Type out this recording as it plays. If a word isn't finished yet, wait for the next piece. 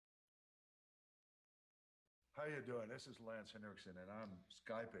How you doing? This is Lance Henriksen, and I'm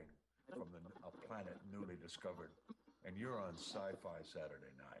Skyping from a planet newly discovered. And you're on Sci-Fi Saturday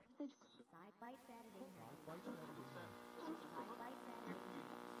Night. Sci-Fi Saturday Night. Sci-Fi Saturday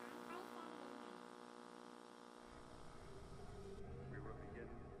We will begin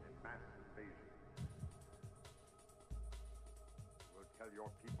a mass invasion. We'll tell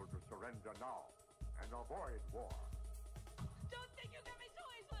your people to surrender now and avoid war. Don't think you get me so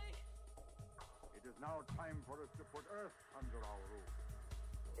easily! It is now time for us to put Earth under our rule.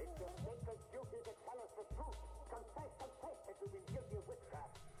 It's your sacred duty to tell us the truth. Confess that you've been guilty of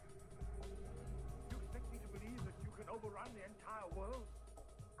witchcraft. You expect me to believe that you can overrun the entire world?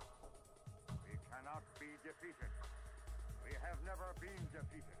 We cannot be defeated. We have never been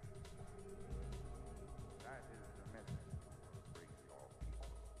defeated. That is the message to bring your people.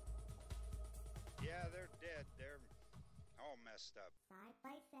 Yeah, they're dead. They're all messed up.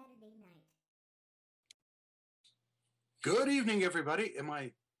 Sci-Fi Saturday Night. Good evening, everybody.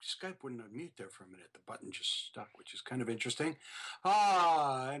 My Skype wouldn't unmute there for a minute. The button just stuck, which is kind of interesting.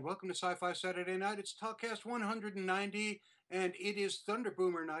 And welcome to Sci-Fi Saturday Night. It's Talkcast 190, and it is Thunder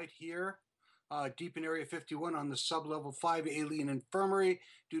Boomer night here, deep in Area 51 on the Sub-Level 5 Alien Infirmary.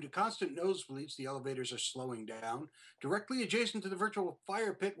 Due to constant nosebleeds, the elevators are slowing down. Directly adjacent to the virtual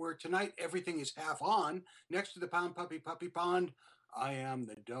fire pit, where tonight everything is half on, next to the Pound Puppy Pond, I am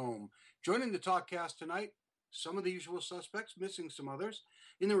the Dome. Joining the Talkcast tonight, some of the usual suspects, missing some others.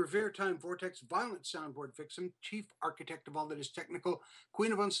 In the Revere Time Vortex, violent soundboard vixen, chief architect of all that is technical,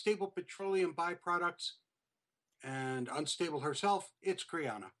 queen of unstable petroleum byproducts, and unstable herself, it's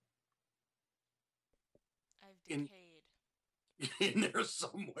Kriana. I've decayed. In there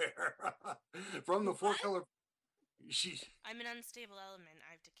somewhere. From the four-color... I'm an unstable element.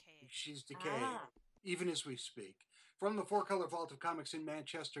 I've decayed. She's decaying, even as we speak. From the four-color vault of comics in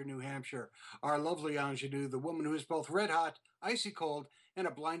Manchester, New Hampshire, our lovely ingenue, the woman who is both red-hot, icy cold, and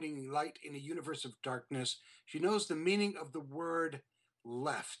a blinding light in a universe of darkness. She knows the meaning of the word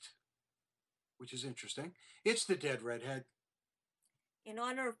left, which is interesting. It's the Dead Redhead. In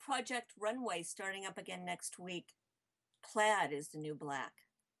honor of Project Runway starting up again next week, plaid is the new black.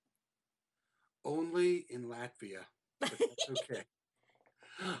 Only in Latvia, but that's okay.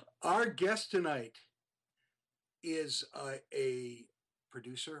 Our guest tonight is a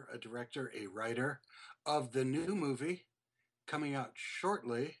producer, a director, a writer of the new movie coming out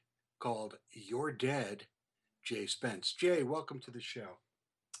shortly called You're Dead, Jay Spence. Jay, welcome to the show.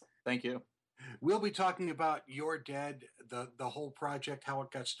 Thank you. We'll be talking about You're Dead, the whole project, how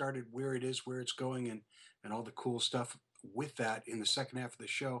it got started, where it is, where it's going, and all the cool stuff with that in the second half of the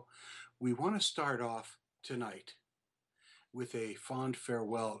show. We want to start off tonight with a fond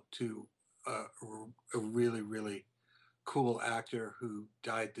farewell to a really, really cool actor who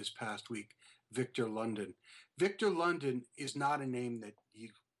died this past week, Victor London. Victor London is not a name that you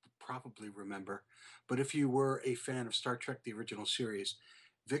probably remember, but if you were a fan of Star Trek, the original series,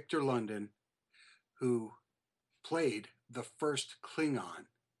 Victor London, who played the first Klingon,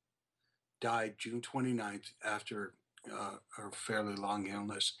 died June 29th after a fairly long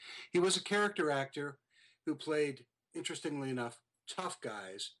illness. He was a character actor who played, interestingly enough, tough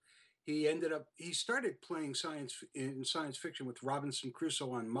guys. He started playing science fiction with Robinson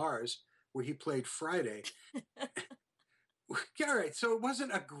Crusoe on Mars, where he played Friday. All right, so it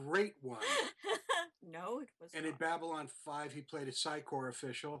wasn't a great one. No, it was And not. in Babylon 5, he played a Psychor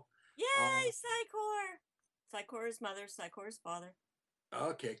official. Yay, Psychor! Psychor's mother, Psychor's father.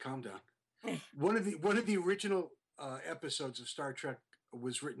 Okay, calm down. One of the original episodes of Star Trek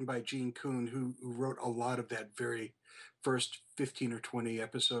was written by Gene Coon, who wrote a lot of that very first 15 or 20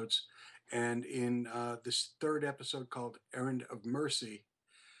 episodes. And in this third episode called Errand of Mercy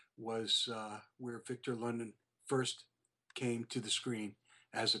was where Victor London first came to the screen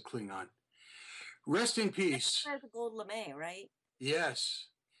as a Klingon. Rest in peace. He has a gold lame, right? Yes.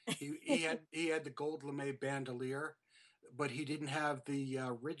 He had the gold lame bandolier, but he didn't have the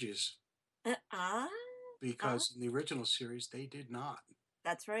ridges. Because in the original series, they did not.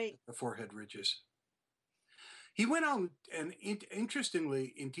 That's right. The forehead ridges. He went on, and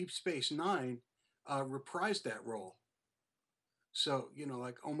interestingly, in Deep Space Nine, reprised that role. So,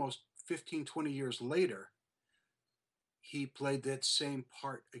 like almost 15, 20 years later, he played that same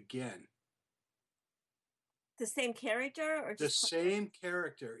part again. The same character? Or just the same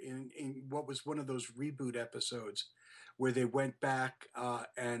character in what was one of those reboot episodes where they went back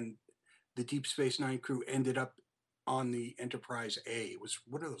and the Deep Space Nine crew ended up on the Enterprise A. It was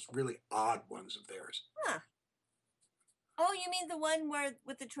one of those really odd ones of theirs. Huh. Oh, you mean the one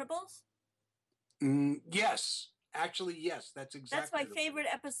with the triples? Yes. Actually, yes, that's exactly. That's my the favorite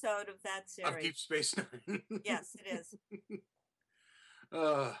episode of that one. Of series. Deep Space Nine. Yes, it is.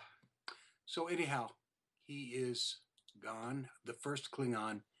 So anyhow, he is gone. The first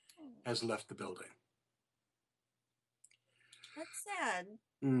Klingon has left the building. That's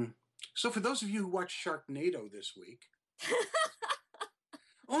sad. So for those of you who watched Sharknado this week,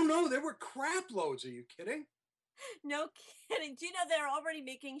 oh no, there were crap loads. Are you kidding? No kidding. Do you know they're already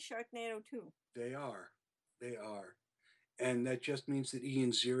making Sharknado 2? They are. They are. And that just means that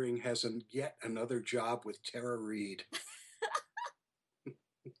Ian Ziering has yet another job with Tara Reid.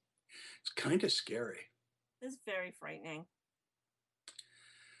 It's kind of scary. It's very frightening.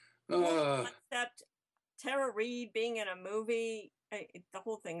 Uh, Except Tara Reid being in a movie, the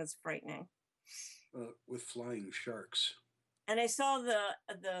whole thing is frightening. with flying sharks. And I saw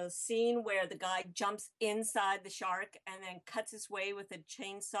the scene where the guy jumps inside the shark and then cuts his way with a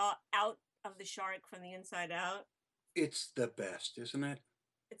chainsaw out of the shark from the inside out. It's the best, isn't it?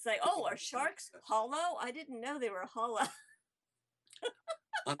 It's like, oh, are sharks hollow? I didn't know they were hollow.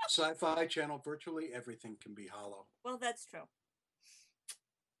 On Sci-Fi Channel, virtually everything can be hollow. Well, that's true.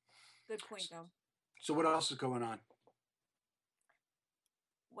 Good point, though. So what else is going on?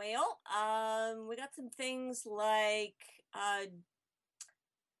 Well, we got some things like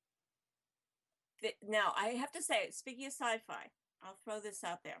now I have to say, speaking of sci-fi, I'll throw this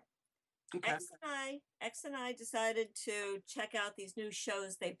out there. Okay. X and I decided to check out these new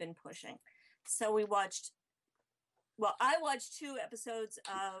shows they've been pushing. So I watched 2 episodes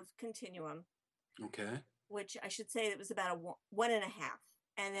of Continuum. Okay. Which I should say it was about one and a half.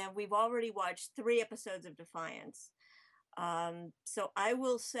 And then we've already watched 3 episodes of Defiance. So I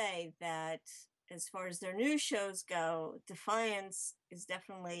will say that as far as their new shows go, Defiance is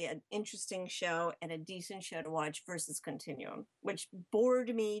definitely an interesting show and a decent show to watch versus Continuum, which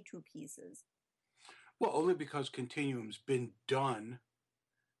bored me to pieces. Well, only because Continuum's been done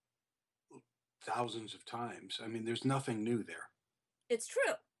thousands of times. I mean, there's nothing new there. It's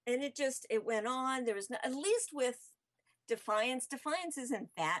true. And it went on. There was at least with Defiance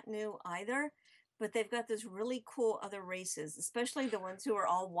isn't that new either. But they've got those really cool other races, especially the ones who are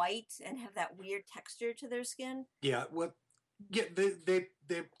all white and have that weird texture to their skin. Yeah, well, yeah,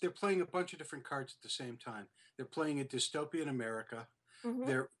 they're playing a bunch of different cards at the same time. They're playing a dystopian America. Mm-hmm.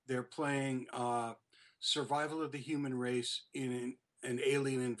 They're playing survival of the human race in an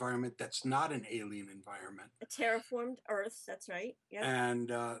alien environment that's not an alien environment. A terraformed Earth, that's right. Yep.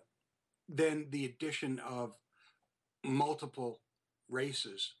 And then the addition of multiple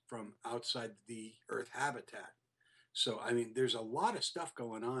races from outside the Earth habitat. So, I mean, there's a lot of stuff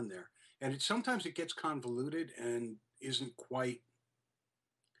going on there. And sometimes it gets convoluted and isn't quite,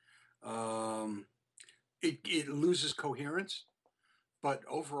 it loses coherence. But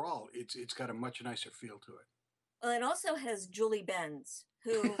overall, it's got a much nicer feel to it. Well, it also has Julie Benz,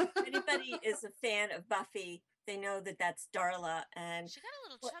 who, if anybody is a fan of Buffy, they know that that's Darla. And she got a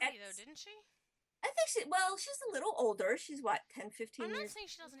little chubby, though, didn't she? I think she's a little older. She's what, 10, 15 years? I'm not saying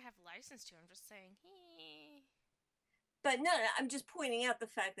she doesn't have license to. I'm just saying, But no, I'm just pointing out the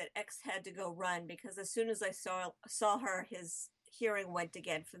fact that X had to go run because as soon as I saw her, his hearing went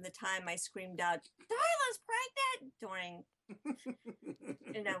again from the time I screamed out, Darla's pregnant during,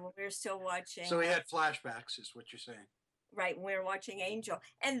 when we were still watching. So he had flashbacks, is what you're saying. Right, when we were watching Angel.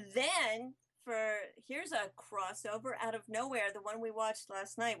 And then here's a crossover out of nowhere, the one we watched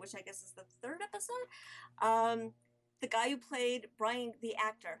last night, which I guess is the 3rd episode. The guy who played the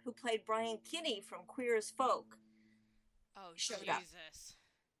actor who played Brian Kinney from Queer as Folk. Oh, showed Jesus.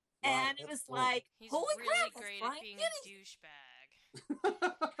 Up. Wow, and it was like, he's holy really crap, great Brian at being Kinney. a douchebag.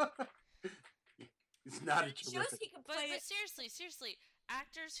 It's not a shows he can play but seriously,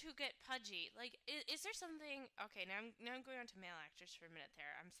 actors who get pudgy, like, is there something? Okay, now I'm going on to male actors for a minute.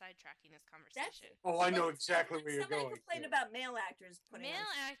 There, I'm sidetracking this conversation. I know exactly where you're going. Somebody complained about male actors. Male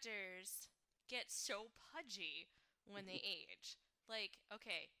actors get so pudgy when they age. Like,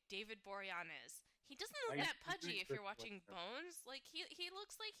 okay, David Boreanaz. He doesn't look that pudgy if you're watching Bones. Like, he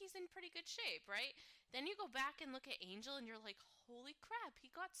looks like he's in pretty good shape, right? Then you go back and look at Angel, and you're like, holy crap,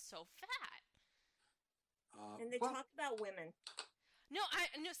 he got so fat. And they talk about women. No,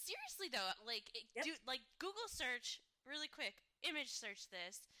 seriously though, like Google search really quick, image search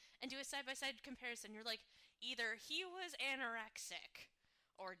this, and do a side-by-side comparison. You're like, either he was anorexic,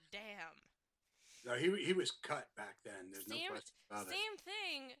 or damn. No, he was cut back then. There's no question about it. Same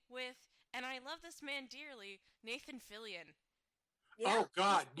thing with, and I love this man dearly, Nathan Fillion. Yeah, oh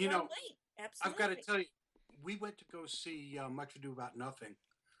God, Absolutely. I've got to tell you, we went to go see Much Ado About Nothing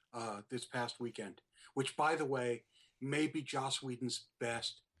this past weekend, which, by the way, may be Joss Whedon's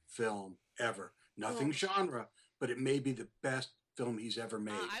best film ever. Nothing genre, but it may be the best film he's ever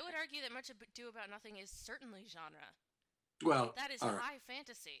made. I would argue that Much Ado About Nothing is certainly genre. Well, That is all right. high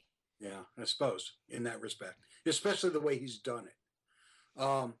fantasy. Yeah, I suppose in that respect, especially the way he's done it.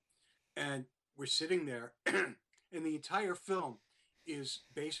 And we're sitting there, and the entire film is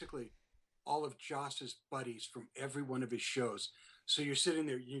basically all of Joss's buddies from every one of his shows. So you're sitting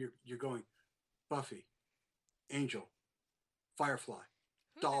there, you're going, Buffy, Angel, Firefly,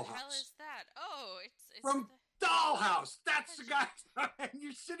 Who the hell Dollhouse. is that? Oh, it's From Dollhouse. That's the guy. And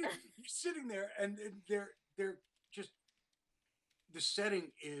you're sitting there, and they're just, the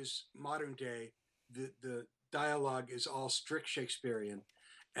setting is modern day. The dialogue is all strict Shakespearean,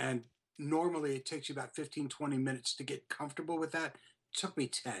 and normally it takes you about 15, 20 minutes to get comfortable with that. It took me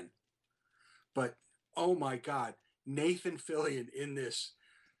 10. But oh my God, Nathan Fillion in this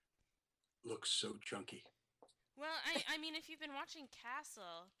looks so junky. Well, I mean, if you've been watching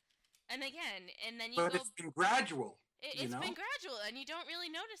Castle, and then you But go. it's been gradual. It's been gradual, and you don't really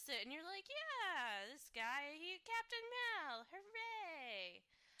notice it, and you're like, yeah, this guy, Captain Mal, hooray!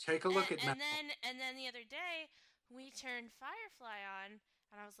 Take a look at Mal. And then the other day, we turned Firefly on,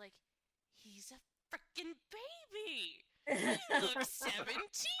 and I was like, he's a freaking baby! He looks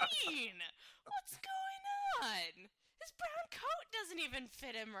 17! What's going on? His brown coat doesn't even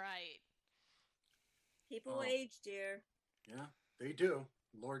fit him right. People age, dear. Yeah, they do.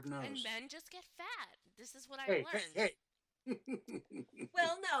 Lord knows. And men just get fat. This is what I learned. Hey.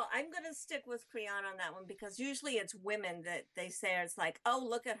 Well, no, I'm going to stick with Creon on that one because usually it's women that they say it's like, oh,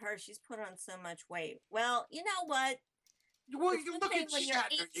 look at her. She's put on so much weight. Well, you know what? Well, It's you one look thing at when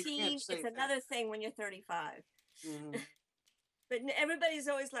Shatner, you're you 18. can't say It's that. another thing when you're 35. Mhm. But everybody's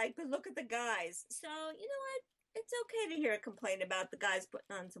always like, but look at the guys. So, you know what? It's okay to hear a complaint about the guys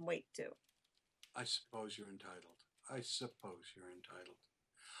putting on some weight too. I suppose you're entitled.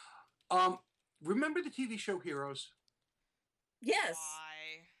 Remember the TV show Heroes? Yes.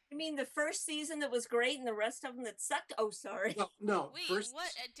 Why? You mean the first season that was great and the rest of them that sucked? Oh, sorry. No. Wait, First, what?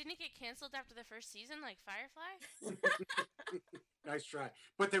 Didn't it get canceled after the first season, like Firefly? nice try.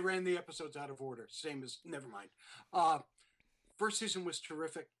 But they ran the episodes out of order. Same as, never mind. First season was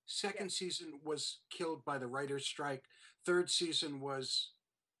terrific. Second season was killed by the writer's strike. Third season was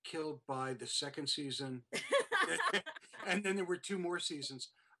killed by the second season. And then there were 2 more seasons.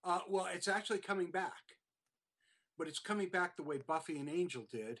 Well, it's actually coming back. But it's coming back the way Buffy and Angel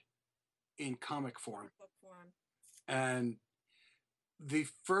did in comic form. And the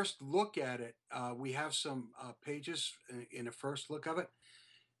first look at it, we have some pages in a first look of it.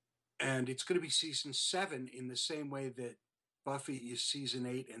 And it's going to be season 7 in the same way that Buffy is season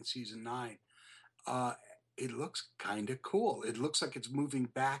 8 and season 9. It looks kind of cool. It looks like it's moving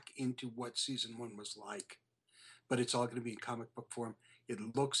back into what season 1 was like. But it's all going to be in comic book form. It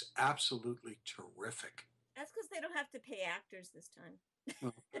looks absolutely terrific. That's because they don't have to pay actors this time.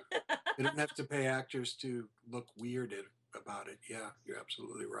 Well, they don't have to pay actors to look weird about it. Yeah, you're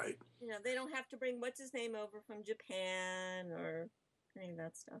absolutely right. You know, they don't have to bring what's his name over from Japan or any of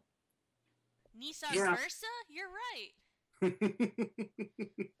that stuff. Nissan Yeah. Versa? You're right.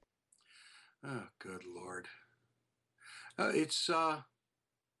 Oh, good Lord. It's going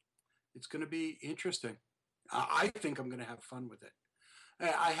to be interesting. I think I'm going to have fun with it.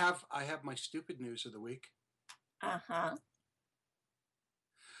 I have my stupid news of the week. Uh-huh.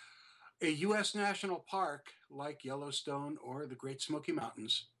 A U.S. national park like Yellowstone or the Great Smoky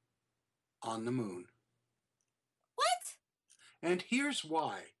Mountains on the moon. What? And here's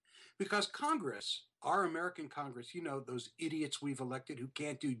why. Because Congress, our American Congress, you know, those idiots we've elected who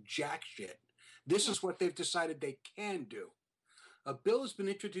can't do jack shit, this is what they've decided they can do. A bill has been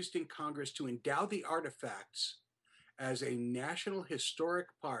introduced in Congress to endow the artifacts as a national historic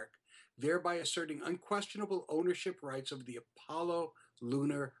park, thereby asserting unquestionable ownership rights of the Apollo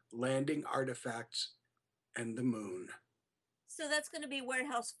lunar landing artifacts and the moon. So that's going to be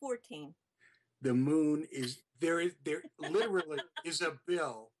Warehouse 14. The moon is there literally is a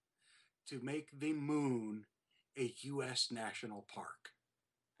bill to make the moon a U.S. national park.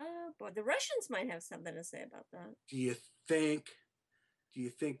 Oh, boy. The Russians might have something to say about that. Do you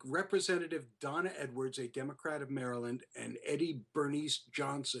think Representative Donna Edwards, a Democrat of Maryland, and Eddie Bernice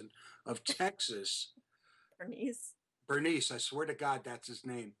Johnson of Texas, Bernice, I swear to God, that's his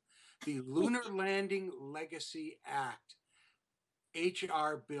name, the Lunar Landing Legacy Act,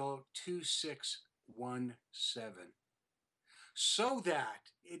 H.R. Bill 2617, so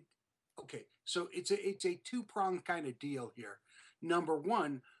that so it's a 2-pronged kind of deal here. Number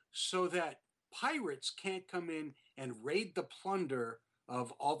one, so that pirates can't come in and raid the plunder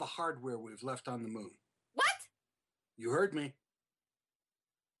of all the hardware we've left on the moon. What? You heard me.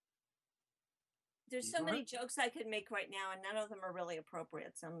 there's so many jokes I could make right now, and none of them are really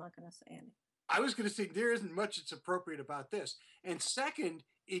appropriate, so I'm not going to say any. I was going to say there isn't much that's appropriate about this. And second,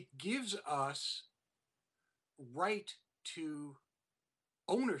 it gives us right to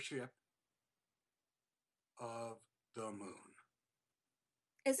ownership of the moon.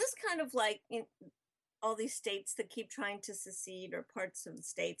 Is this kind of like all these states that keep trying to secede, or parts of the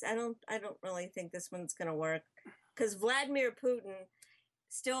states? I don't really think this one's going to work, because Vladimir Putin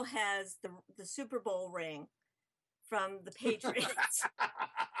still has the Super Bowl ring from the Patriots.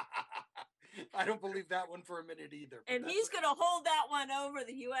 I don't believe that one for a minute either. And he's going to hold that one over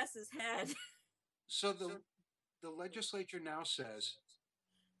the U.S.'s head. So the legislature now says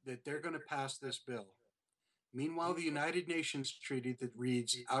that they're going to pass this bill. Meanwhile, the United Nations treaty that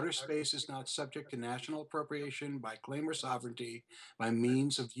reads, outer space is not subject to national appropriation by claim or sovereignty by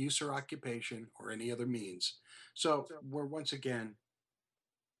means of use or occupation or any other means. So we're once again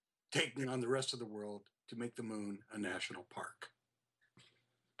taking on the rest of the world to make the moon a national park.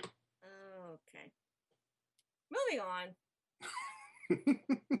 Okay. Moving on.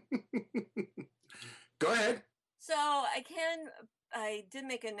 Go ahead. So I did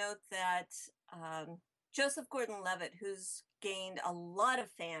make a note that Joseph Gordon-Levitt, who's gained a lot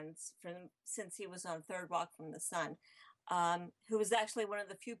of fans since he was on Third Rock from the Sun, who was actually one of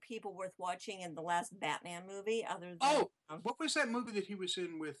the few people worth watching in the last Batman movie. Other than what was that movie that he was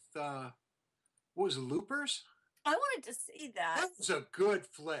in with? What was it, Loopers? I wanted to see that. That was a good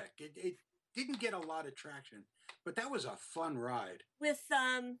flick. It didn't get a lot of traction, but that was a fun ride. With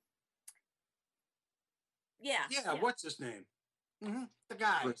yeah. What's his name? Mm-hmm. The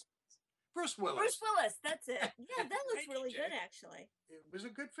guy. Bruce Willis. Bruce Willis, that's it. Yeah, that looks really good, actually. It was a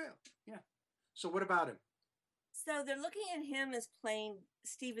good film. Yeah. So what about him? So they're looking at him as playing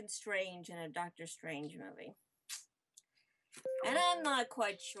Stephen Strange in a Doctor Strange movie. And I'm not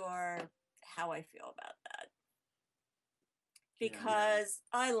quite sure how I feel about that. Because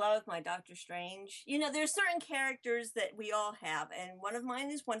I love my Doctor Strange. You know, there's certain characters that we all have. And one of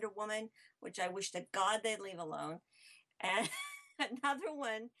mine is Wonder Woman, which I wish to God they'd leave alone. And another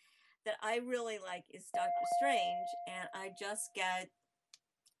one that I really like is Doctor Strange. And I just get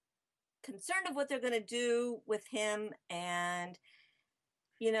concerned of what they're going to do with him. And,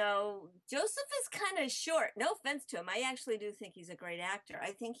 you know, Joseph is kind of short. No offense to him. I actually do think he's a great actor.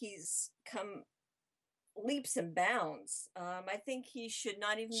 I think he's come leaps and bounds. I think he should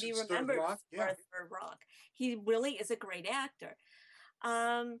not even be remembered for Third Rock. He really is a great actor.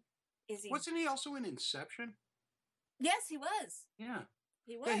 Is he? Wasn't he also in Inception? Yes, he was. Yeah.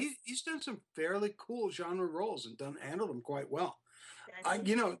 He was. Yeah, he's done some fairly cool genre roles and handled them quite well.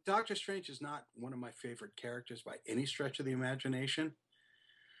 You know, Doctor Strange is not one of my favorite characters by any stretch of the imagination.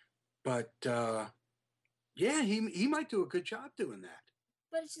 But, yeah, he might do a good job doing that.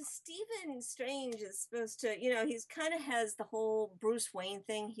 But it's just Stephen Strange is supposed to, you know, he's kind of has the whole Bruce Wayne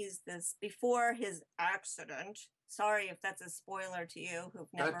thing. He's this before his accident. Sorry if that's a spoiler to you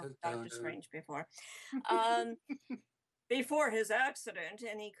who've never heard Doctor Strange before. Before his accident,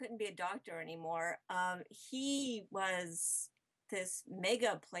 and he couldn't be a doctor anymore, he was this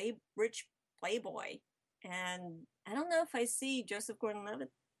mega rich playboy. And I don't know if I see Joseph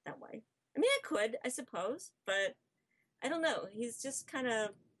Gordon-Levitt that way. I mean, I could, I suppose, but I don't know. He's just kind of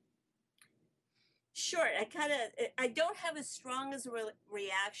short. I don't have as strong as a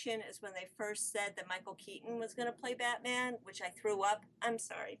reaction as when they first said that Michael Keaton was going to play Batman, which I threw up. I'm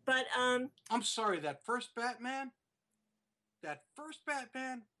sorry. But, I'm sorry, that first Batman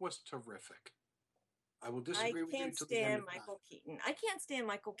was terrific. I will disagree with you. I can't stand Michael Keaton. I can't stand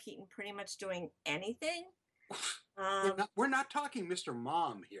Michael Keaton pretty much doing anything. We're not talking Mr.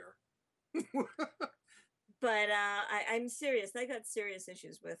 Mom here. But I'm serious. I got serious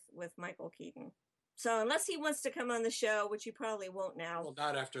issues with Michael Keaton. So unless he wants to come on the show, which he probably won't now. Well,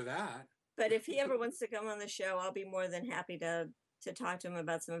 not after that. But if he ever wants to come on the show, I'll be more than happy to talk to him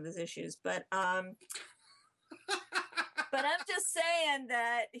about some of his issues. But but I'm just saying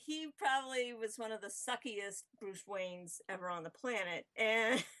that he probably was one of the suckiest Bruce Waynes ever on the planet.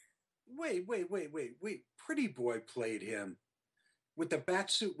 And wait. Pretty Boy played him with the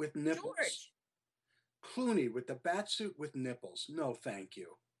batsuit with nipples. George Clooney with the batsuit with nipples. No, thank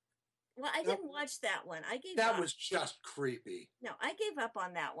you. Well, I didn't watch that one. I gave that up. Was just creepy. No, I gave up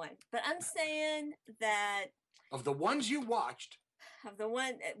on that one. But I'm saying that of the ones you watched, of the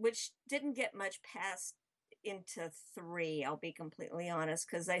one which didn't get much past into 3, I'll be completely honest,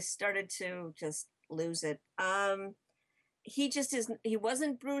 because I started to just lose it. He just isn't. He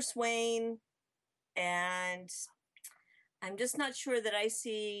wasn't Bruce Wayne, and I'm just not sure that I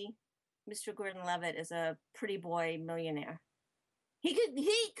see Mr. Gordon-Levitt as a pretty boy millionaire. He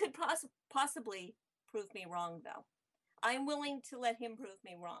could possibly prove me wrong, though. I'm willing to let him prove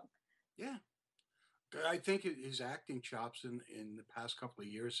me wrong. Yeah. I think his acting chops in the past couple of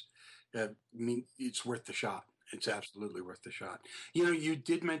years, I mean, it's worth the shot. It's absolutely worth the shot. You know, you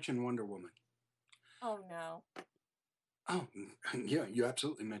did mention Wonder Woman. Oh, no. Oh, yeah, you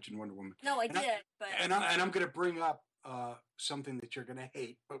absolutely mentioned Wonder Woman. No, I did, but... And I'm going to bring up something that you're going to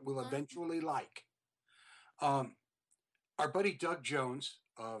hate, but will eventually like. Our buddy Doug Jones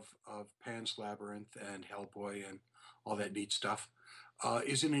of Pan's Labyrinth and Hellboy and all that neat stuff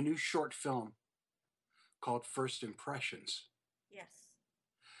is in a new short film called First Impressions. Yes.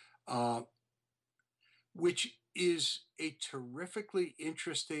 Which is a terrifically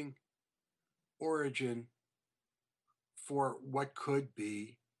interesting origin for what could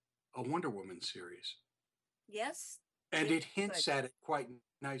be a Wonder Woman series. Yes. And it hints at it quite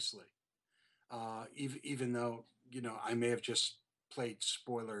nicely. Even though, you know, I may have just played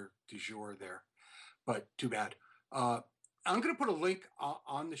spoiler du jour there, but too bad. I'm going to put a link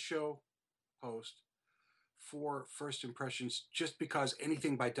on the show post for First Impressions, just because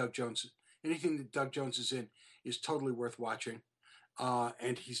anything that Doug Jones is in is totally worth watching.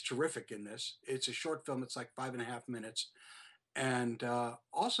 And he's terrific in this. It's a short film. It's like 5.5 minutes. And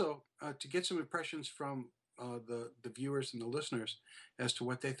also to get some impressions from the viewers and the listeners as to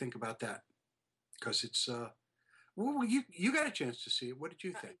what they think about that. Because it's, well, you got a chance to see it. What did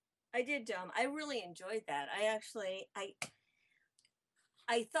you think? I did, Dom. I really enjoyed that.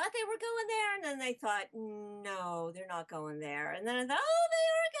 I thought they were going there, and then I thought, no, they're not going there. And then I thought, oh, they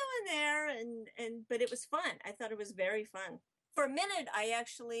are going there. But it was fun. I thought it was very fun. For a minute, I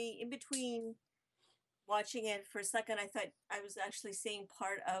actually, in between watching it for a second, I thought I was actually seeing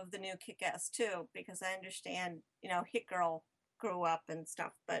part of the new Kick-Ass too, because I understand, you know, Hit Girl grew up and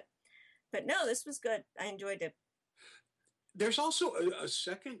stuff. But no, this was good. I enjoyed it. There's also a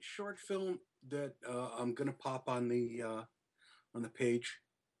second short film that I'm going to pop on the page.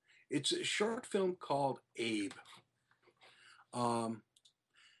 It's a short film called Abe. Now,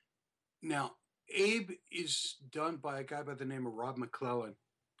 Abe is done by a guy by the name of Rob McClellan.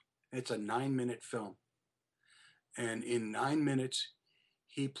 It's a 9-minute film. And in 9 minutes,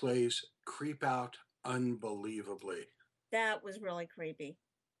 he plays Creep Out unbelievably. That was really creepy.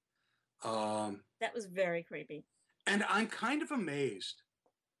 That was very creepy. And I'm kind of amazed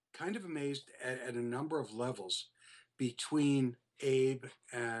at a number of levels between Abe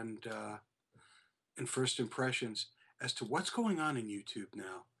and First Impressions as to what's going on in YouTube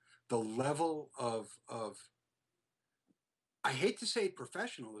now. The level of I hate to say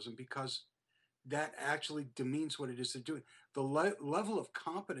professionalism, because that actually demeans what it is they're doing. The level of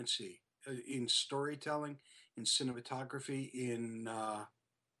competency in storytelling, in cinematography, in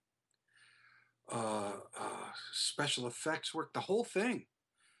special effects work, the whole thing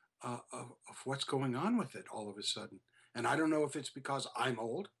of what's going on with it all of a sudden. And I don't know if it's because I'm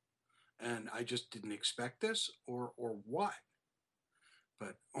old and I just didn't expect this or what.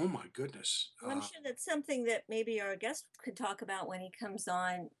 But, oh my goodness. Well, I'm sure that's something that maybe our guest could talk about when he comes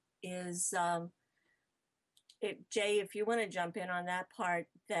on is, Jay, if you want to jump in on that part,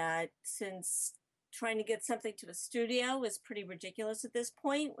 that since trying to get something to a studio is pretty ridiculous at this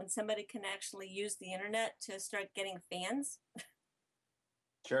point, when somebody can actually use the internet to start getting fans.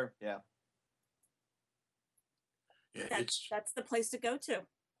 Sure, yeah. Yeah, that's the place to go to.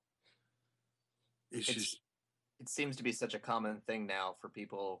 It seems to be such a common thing now for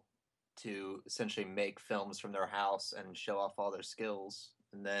people to essentially make films from their house and show off all their skills,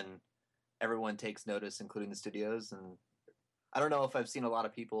 and then everyone takes notice, including the studios. And I don't know if I've seen a lot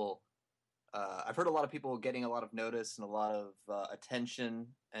of people. I've heard a lot of people getting a lot of notice and a lot of attention,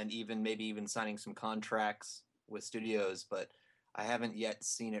 and maybe even signing some contracts with studios, but I haven't yet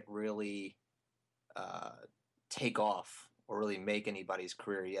seen it really take off or really make anybody's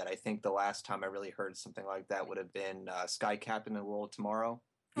career yet. I think the last time I really heard something like that would have been Sky Captain and World of Tomorrow.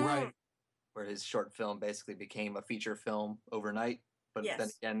 Right. Where his short film basically became a feature film overnight. But yes. Then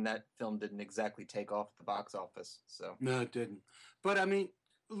again, that film didn't exactly take off at the box office. So no, it didn't. But I mean,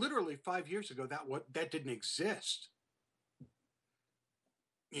 literally 5 years ago, that didn't exist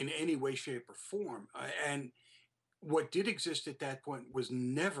in any way, shape, or form. And what did exist at that point was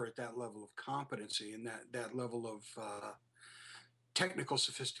never at that level of competency and that level of technical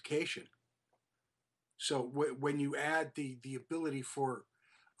sophistication. So when you add the ability for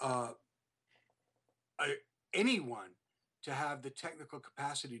anyone to have the technical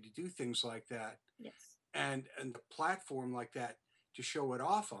capacity to do things like that, yes, and the platform like that to show it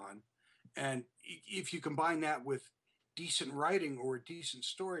off on, and if you combine that with decent writing or a decent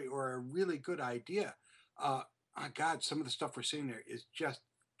story or a really good idea, God, some of the stuff we're seeing there is just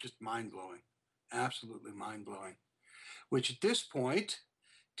mind-blowing. absolutely mind-blowing. Which at this point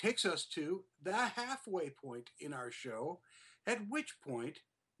takes us to the halfway point in our show, at which point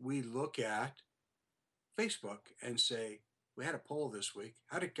we look at Facebook and say, we had a poll this week.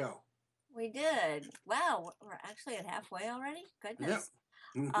 How'd it go? We did. Wow, we're actually at halfway already? Goodness.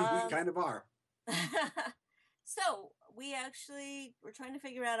 Yep. We kind of are. So we actually were trying to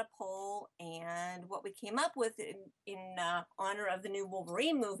figure out a poll, and what we came up with in honor of the new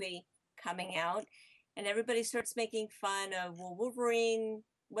Wolverine movie coming out, and everybody starts making fun of, well, Wolverine,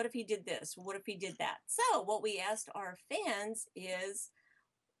 what if he did this? What if he did that? So what we asked our fans is,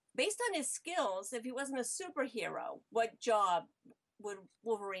 based on his skills, if he wasn't a superhero, what job would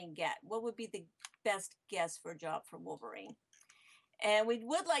Wolverine get? What would be the best guess for a job for Wolverine? And we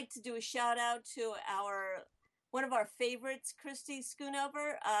would like to do a shout out to one of our favorites, Christy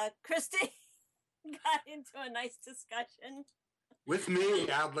Schoonover. Christy got into a nice discussion with me,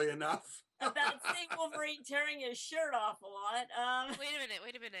 oddly enough, about seeing Wolverine tearing his shirt off a lot. Wait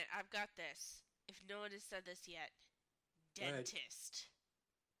a minute. I've got this. If no one has said this yet, dentist.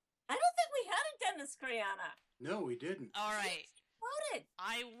 I don't think we had a dentist, Kriana. No, we didn't. All right. Voted.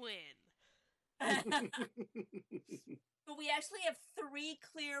 I win. But we actually have 3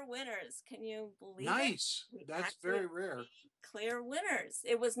 clear winners. Can you believe it? Nice. That's very rare. Clear winners.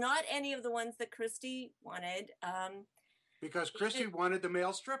 It was not any of the ones that Christy wanted. Because Christy wanted the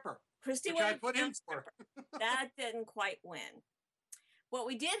male stripper. Christy which wanted I put the male in for. That didn't quite win. What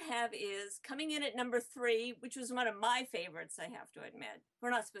we did have is coming in at number 3, which was one of my favorites, I have to admit.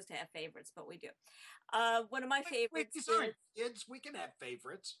 We're not supposed to have favorites, but we do. One of my favorites kids, we can have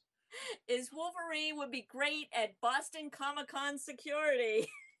favorites. Is Wolverine would be great at Boston Comic-Con security.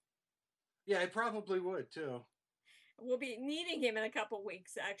 Yeah, I probably would too. We'll be needing him in a couple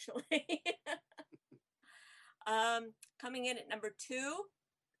weeks, actually. Coming in at number 2,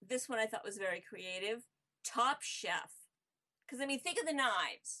 this one I thought was very creative. Top Chef. Because, I mean, think of the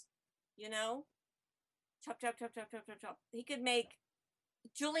knives, you know? Chop, chop, chop, chop, chop, chop, chop. He could make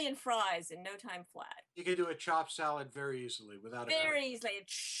julienne fries in no time flat. You could do a chopped salad very easily without Very easily.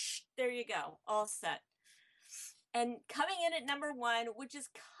 There you go. All set. And coming in at number 1, which is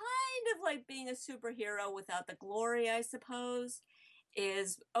kind of like being a superhero without the glory, I suppose,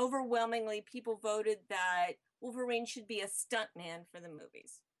 is overwhelmingly people voted that Wolverine should be a stuntman for the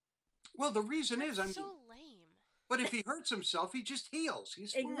movies. Well, the reason is, so lame. But if he hurts himself, he just heals.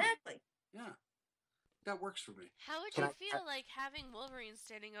 He's fine. Exactly. Yeah. That works for me. How would you feel like having Wolverine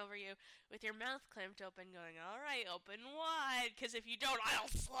standing over you with your mouth clamped open going, all right, open wide, because if you don't, I'll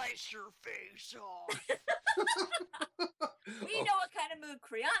slice your face off. We know what kind of mood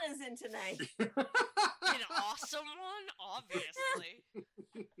Kriana's in tonight. An awesome one, obviously.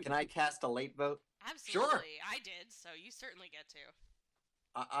 Can I cast a late vote? Absolutely. Sure. I did, so you certainly get to.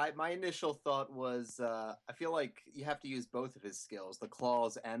 My initial thought was I feel like you have to use both of his skills, the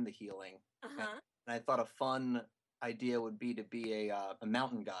claws and the healing. Uh-huh. And I thought a fun idea would be to be a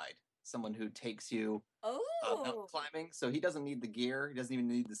mountain guide, someone who takes you mountain climbing. So he doesn't need the gear, he doesn't even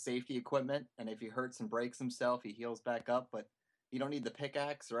need the safety equipment. And if he hurts and breaks himself, he heals back up. But you don't need the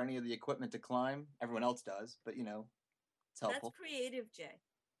pickaxe or any of the equipment to climb. Everyone else does, but you know, it's helpful. That's creative, Jay.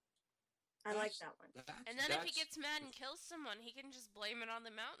 I like that one. And then if he gets mad and kills someone, he can just blame it on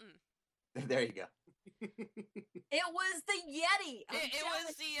the mountain. There you go. It was the Yeti. It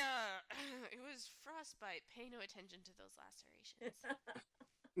was it was frostbite. Pay no attention to those lacerations.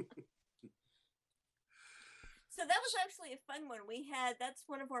 So that was actually a fun one. That's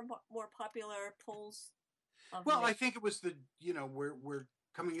one of our more popular polls. Well, I think it was we're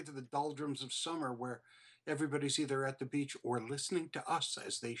coming into the doldrums of summer where everybody's either at the beach or listening to us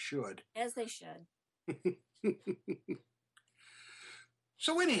as they should. As they should.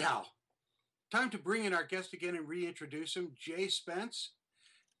 So anyhow, time to bring in our guest again and reintroduce him, Jay Spence.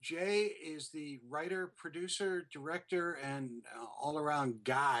 Jay is the writer, producer, director, and all-around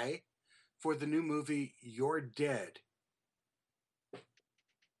guy for the new movie You're Dead.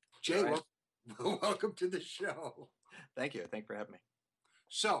 Jay, welcome to the show. Thank you. Thank you for having me.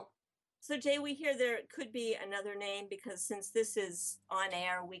 So Jay, we hear there could be another name because since this is on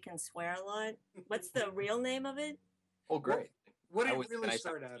air, we can swear a lot. What's the real name of it? Oh, great. What did it really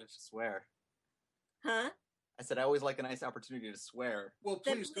start out as? Swear. Huh? I said I always like a nice opportunity to swear. Well,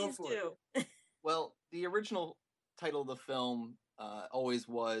 please go for it. Well, the original title of the film always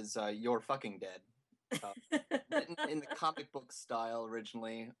was You're Fucking Dead. Written in the comic book style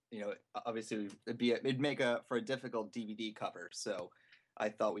originally, obviously it'd make for a difficult DVD cover. So I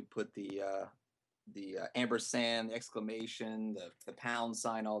thought we'd put the ampersand, the exclamation, the pound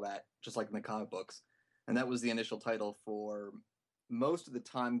sign, all that, just like in the comic books. And that was the initial title for most of the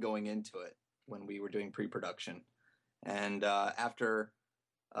time going into it. when we were doing pre-production. And after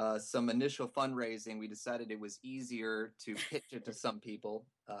some initial fundraising, we decided it was easier to pitch it to some people.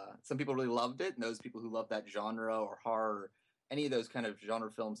 Some people really loved it, and those people who love that genre or horror, or any of those kind of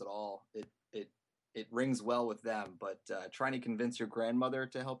genre films at all, it rings well with them. But trying to convince your grandmother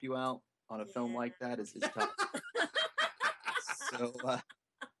to help you out on a film like that is tough. So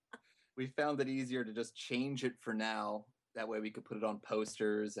we found it easier to just change it for now. That way we could put it on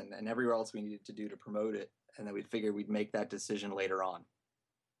posters and everywhere else we needed to do to promote it. And then we'd figure we'd make that decision later on,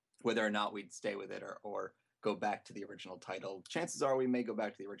 whether or not we'd stay with it or go back to the original title. Chances are we may go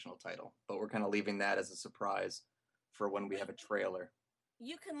back to the original title, but we're kind of leaving that as a surprise for when we have a trailer.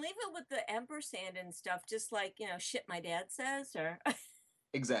 You can leave it with the ampersand and stuff, just like, shit my dad says, or...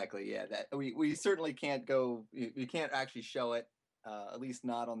 Exactly, yeah. That we certainly can't go. We can't actually show it, at least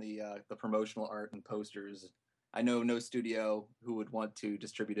not on the promotional art and posters. I know no studio who would want to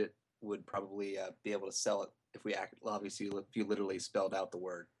distribute it would probably be able to sell it if you literally spelled out the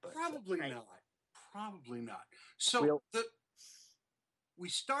word. But, Probably not. Probably not. So we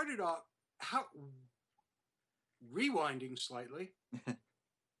started off rewinding slightly.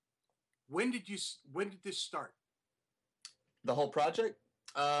 When did this start? The whole project?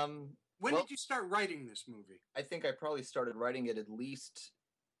 When did you start writing this movie? I think I probably started writing it at least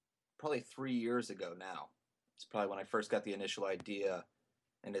probably 3 years ago now. It's probably when I first got the initial idea,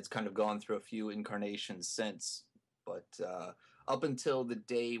 and it's kind of gone through a few incarnations since. But up until the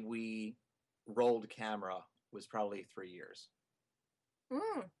day we rolled camera was probably 3 years.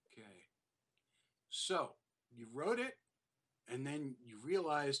 Okay. So you wrote it, and then you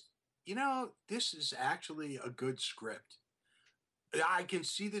realized, this is actually a good script. I can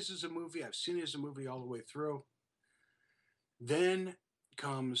see this as a movie. I've seen it as a movie all the way through. Then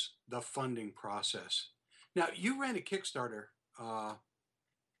comes the funding process. Now, you ran a Kickstarter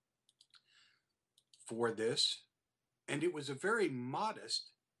for this, and it was a very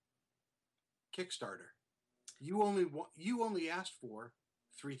modest Kickstarter. You only asked for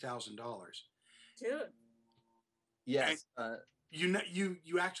 $3,000. Dude. Yes.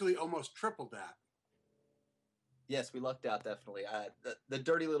 You actually almost tripled that. Yes, we lucked out, definitely. The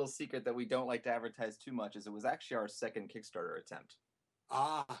dirty little secret that we don't like to advertise too much is it was actually our second Kickstarter attempt.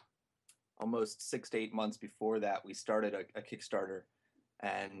 Almost 6 to 8 months before that, we started a Kickstarter,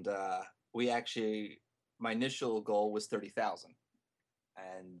 and my initial goal was 30,000,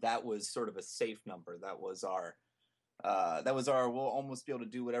 and that was sort of a safe number. That was our we'll almost be able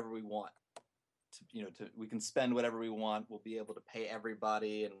to do whatever we want. We can spend whatever we want. We'll be able to pay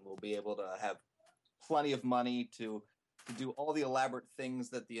everybody, and we'll be able to have plenty of money to do all the elaborate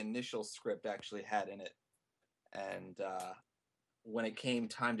things that the initial script actually had in it. And when it came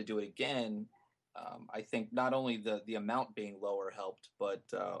time to do it again, I think not only the amount being lower helped, but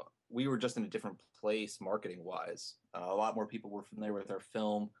we were just in a different place marketing-wise. A lot more people were familiar with our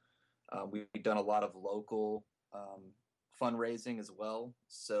film. We've done a lot of local fundraising as well,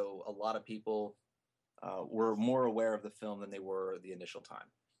 so a lot of people were more aware of the film than they were the initial time.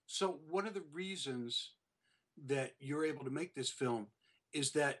 So one of the reasons that you're able to make this film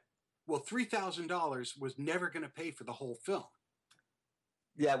is that, $3,000 was never going to pay for the whole film.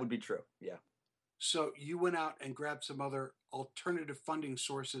 Yeah, it would be true. Yeah. So you went out and grabbed some other alternative funding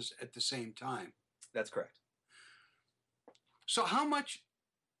sources at the same time. That's correct. So how much,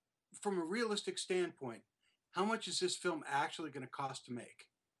 from a realistic standpoint, how much is this film actually going to cost to make?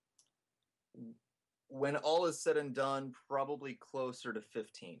 When all is said and done, probably closer to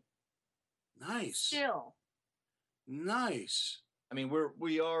 15. Nice. Still. Nice. I mean,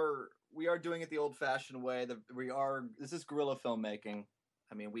 we are doing it the old-fashioned way. This is guerrilla filmmaking.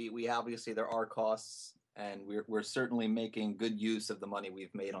 I mean, we obviously there are costs, and we're certainly making good use of the money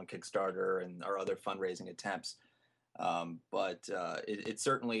we've made on Kickstarter and our other fundraising attempts. But it's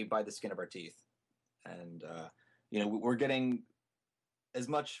certainly by the skin of our teeth, and we're getting as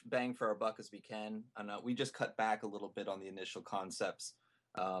much bang for our buck as we can. And we just cut back a little bit on the initial concepts.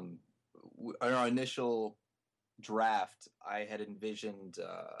 In our initial draft, I had envisioned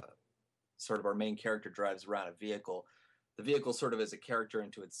sort of our main character drives around a vehicle. The vehicle sort of is a character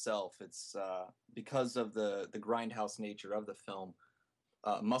into itself. It's because of the grindhouse nature of the film,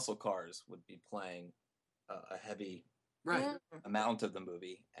 muscle cars would be playing a heavy amount of the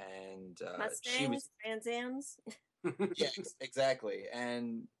movie, and Mustangs, Trans Ams. Yeah, exactly.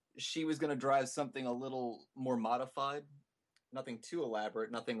 And she was going to drive something a little more modified, nothing too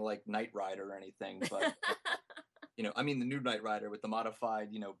elaborate, nothing like Knight Rider or anything, but the new Knight Rider with the modified,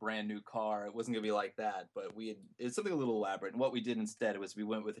 brand new car. It wasn't going to be like that, but it's something a little elaborate. And what we did instead was we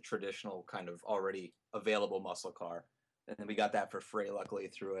went with a traditional kind of already available muscle car, and then we got that for free, luckily,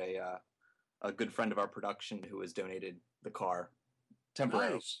 through a good friend of our production who has donated the car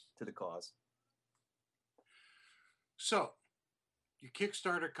temporarily Nice. to the cause. So, your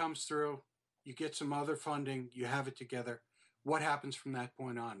Kickstarter comes through, you get some other funding, you have it together. What happens from that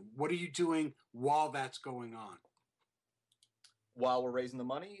point on? What are you doing while that's going on? While we're raising the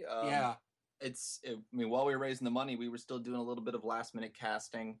money, Yeah. While we were raising the money, we were still doing a little bit of last minute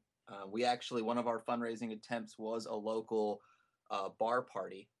casting. We actually, one of our fundraising attempts was a local bar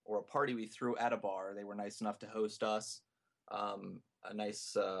party, or a party we threw at a bar. They were nice enough to host us. The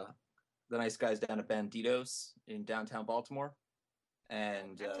nice guys down at Banditos in downtown Baltimore.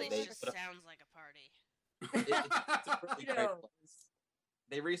 And That place they just sounds like a party. it's a really great place.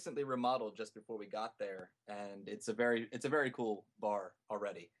 They recently remodeled just before we got there, and it's a very cool bar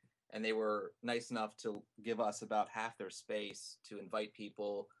already. And they were nice enough to give us about half their space to invite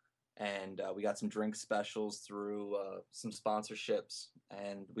people, and we got some drink specials through some sponsorships,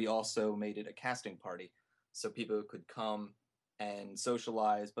 and we also made it a casting party, so people could come and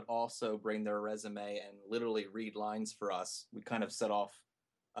socialize, but also bring their resume and literally read lines for us. We kind of set off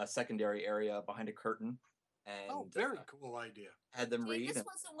a secondary area behind a curtain, and very cool idea. Had them read. This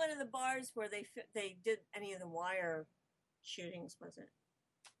wasn't one of the bars where they did any of the wire shootings, was it?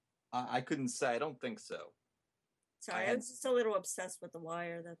 I couldn't say. I don't think so. Sorry, I was just a little obsessed with the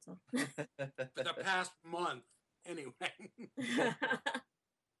wire. That's all. For the past month, anyway.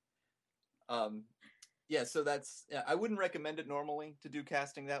 Yeah, so I wouldn't recommend it normally to do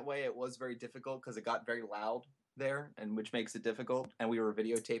casting that way. It was very difficult because it got very loud there, and which makes it difficult. And we were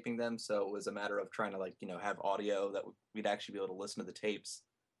videotaping them, so it was a matter of trying to have audio that we'd actually be able to listen to the tapes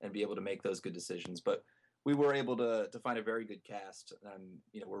and be able to make those good decisions. But we were able to find a very good cast, and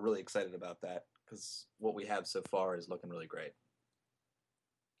we're really excited about that because what we have so far is looking really great.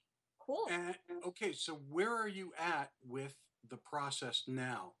 Cool. Okay, so where are you at with the process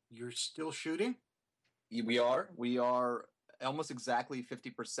now? You're still shooting? We are almost exactly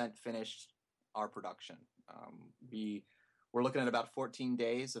 50% finished our production. We're looking at about 14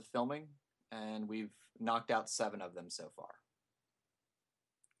 days of filming, and we've knocked out 7 of them so far.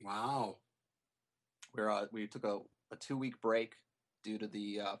 Wow. We took a 2-week break due to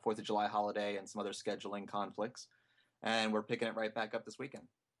the 4th of July holiday and some other scheduling conflicts, and we're picking it right back up this weekend.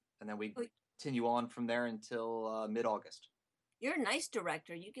 And then we continue on from there until mid-August. You're a nice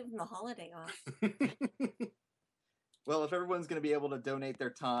director. You give them the holiday off. Well, if everyone's going to be able to donate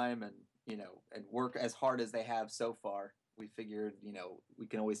their time and and work as hard as they have so far, we figured we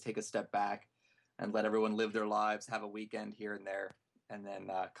can always take a step back and let everyone live their lives, have a weekend here and there, and then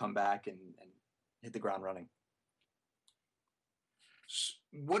come back and hit the ground running.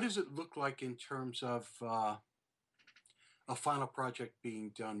 What does it look like in terms of a final project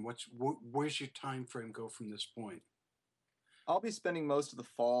being done? Where's your time frame go from this point? I'll be spending most of the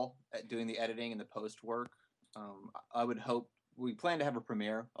fall at doing the editing and the post work. I would hope we plan to have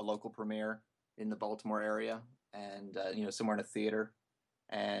a local premiere in the Baltimore area, and somewhere in a theater,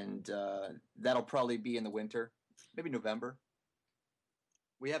 and that'll probably be in the winter, maybe November.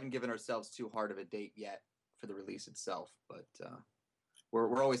 We haven't given ourselves too hard of a date yet for the release itself, but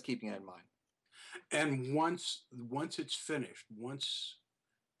we're always keeping it in mind. And once it's finished, once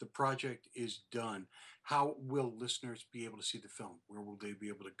the project is done, how will listeners be able to see the film? Where will they be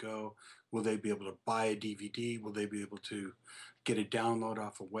able to go? Will they be able to buy a DVD? Will they be able to get a download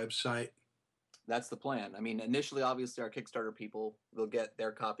off a website? That's the plan. I mean, initially, obviously, our Kickstarter people will get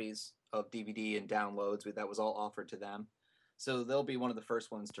their copies of DVD and downloads. That was all offered to them. So they'll be one of the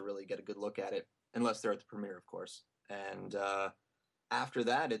first ones to really get a good look at it, unless they're at the premiere, of course. And after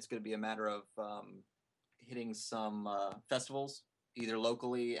that, it's going to be a matter of hitting some festivals, either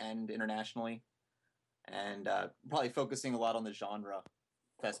locally and internationally, and probably focusing a lot on the genre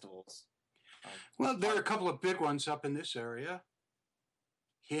festivals. Well, there are a couple of big ones up in this area.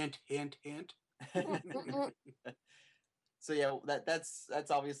 Hint, hint, hint. So yeah, that's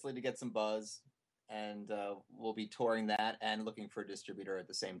obviously to get some buzz, and we'll be touring that and looking for a distributor at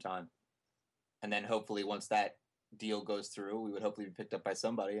the same time. And then hopefully once that deal goes through, we would hopefully be picked up by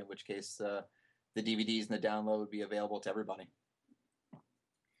somebody, in which case the DVDs and the download would be available to everybody.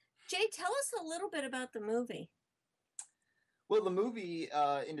 Jay, tell us a little bit about the movie. Well, the movie,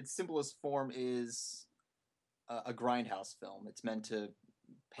 in its simplest form, is a grindhouse film. It's meant to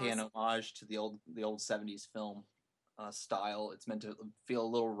pay an homage to the old 70s film style. It's meant to feel a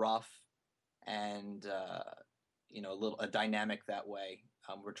little rough and a dynamic that way.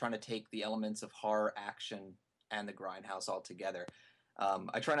 We're trying to take the elements of horror, action, and the grindhouse all together.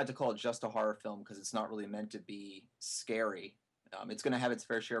 I try not to call it just a horror film because it's not really meant to be scary. It's going to have its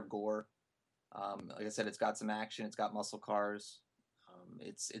fair share of gore. Like I said, it's got some action. It's got muscle cars.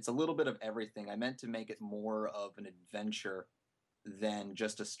 It's a little bit of everything. I meant to make it more of an adventure than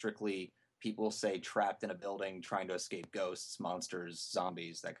just a strictly, people say, trapped in a building trying to escape ghosts, monsters,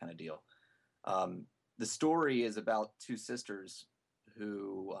 zombies, that kind of deal. The story is about two sisters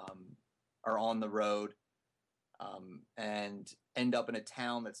who are on the road and end up in a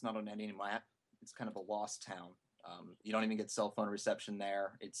town that's not on any map. It's kind of a lost town. You don't even get cell phone reception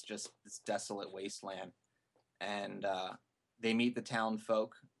there. It's just this desolate wasteland. And they meet the town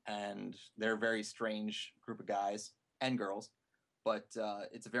folk, and they're a very strange group of guys and girls. But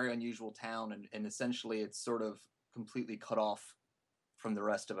it's a very unusual town, and essentially it's sort of completely cut off from the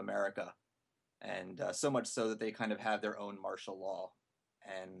rest of America. And so much so that they kind of have their own martial law.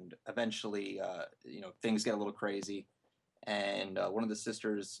 And eventually, things get a little crazy. And one of the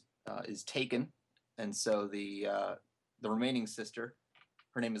sisters is taken. And so the remaining sister,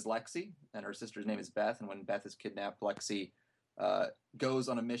 her name is Lexi, and her sister's name is Beth. And when Beth is kidnapped, Lexi goes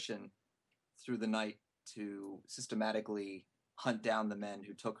on a mission through the night to systematically hunt down the men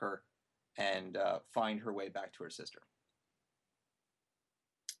who took her and find her way back to her sister.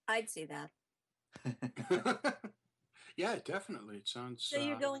 I'd see that. Yeah, definitely. It sounds. So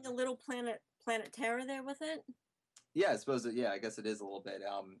you're going a little Planet Terror there with it? Yeah, I suppose. I guess it is a little bit.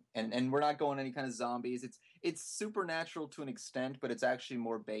 And we're not going any kind of zombies. It's supernatural to an extent, but it's actually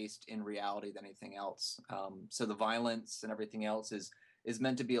more based in reality than anything else. So the violence and everything else is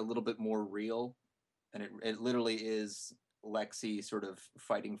meant to be a little bit more real, and it literally is Lexi sort of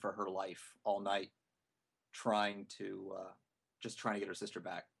fighting for her life all night, trying to get her sister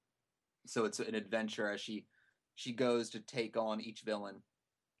back. So it's an adventure as she goes to take on each villain,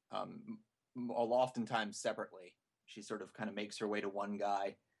 oftentimes separately. She sort of kind of makes her way to one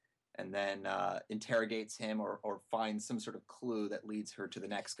guy and then interrogates him or finds some sort of clue that leads her to the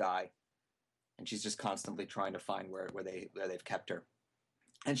next guy. And she's just constantly trying to find where they've kept her.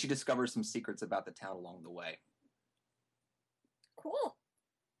 And she discovers some secrets about the town along the way. Cool.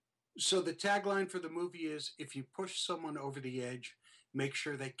 So the tagline for the movie is, if you push someone over the edge, make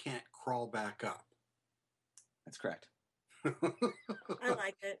sure they can't crawl back up. That's correct. I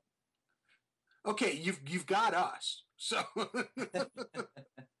like it. Okay, you've got us. So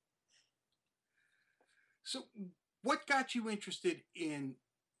So what got you interested in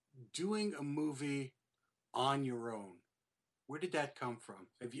doing a movie on your own? Where did that come from?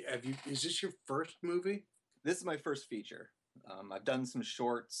 Have you is this your first movie? This is my first feature. I've done some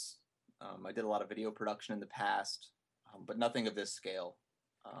shorts. I did a lot of video production in the past, but nothing of this scale.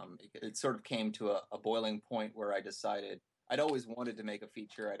 It sort of came to a boiling point where I decided I'd always wanted to make a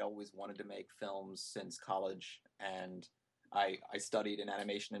feature. I'd always wanted to make films since college, and I studied in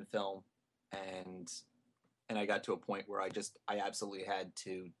animation and film, and I got to a point where I absolutely had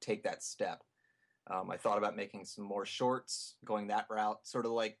to take that step. I thought about making some more shorts, going that route, sort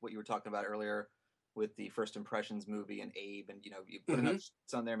of like what you were talking about earlier with the First Impressions movie and Abe, and you put enough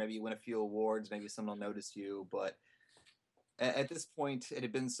shorts on there, maybe you win a few awards, maybe someone will notice you, but at this point, it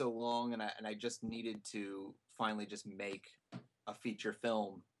had been so long, and I just needed to finally just make a feature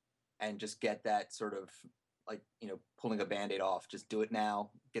film and just get that sort of like, pulling a Band-Aid off. Just do it now,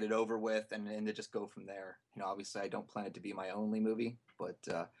 get it over with, and to just go from there. Obviously, I don't plan it to be my only movie, but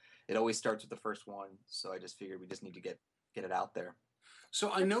it always starts with the first one, so I just figured we just need to get it out there.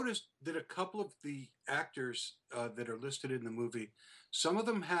 So I noticed that a couple of the actors that are listed in the movie, some of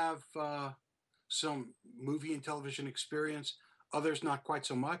them have some movie and television experience, others not quite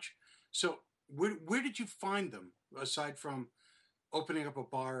so much. So where did you find them, aside from opening up a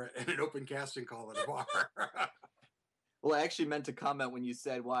bar and an open casting call at a bar? Well, I actually meant to comment when you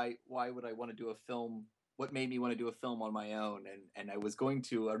said, why would I want to do a film? What made me want to do a film on my own? And I was going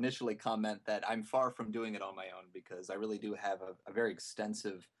to initially comment that I'm far from doing it on my own, because I really do have a very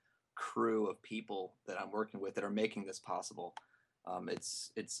extensive crew of people that I'm working with that are making this possible.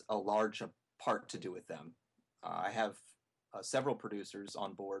 It's a large part to do with them. I have several producers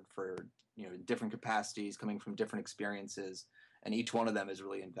on board for different capacities, coming from different experiences, and each one of them is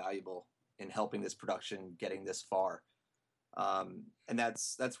really invaluable in helping this production getting this far. And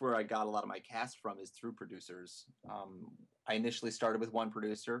that's where I got a lot of my cast from, is through producers. I initially started with one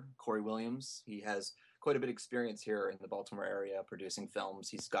producer, Corey Williams. He has quite a bit of experience here in the Baltimore area producing films.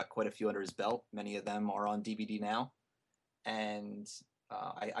 He's got quite a few under his belt. Many of them are on DVD now. And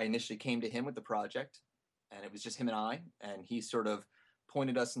I initially came to him with the project, and it was just him and I, and he sort of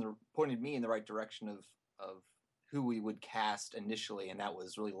pointed me in the right direction of who we would cast initially, and that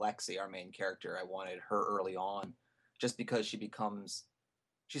was really Lexi, our main character. I wanted her early on, just because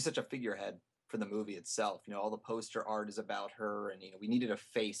she's such a figurehead for the movie itself. All the poster art is about her, and we needed a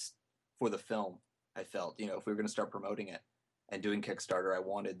face for the film. I felt, if we were going to start promoting it, and doing Kickstarter, I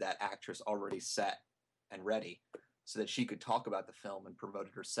wanted that actress already set and ready so that she could talk about the film and promote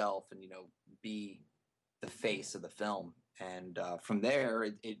it herself and, be the face of the film. And from there,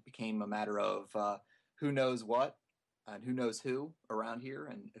 it became a matter of who knows what and who knows who around here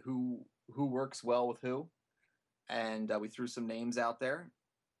and who works well with who. And we threw some names out there,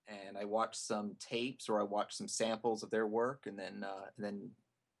 and I watched some tapes or I watched some samples of their work, and then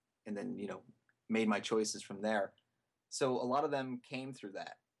made my choices from there. So a lot of them came through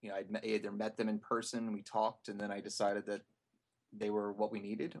that. I'd either met them in person, we talked, and then I decided that they were what we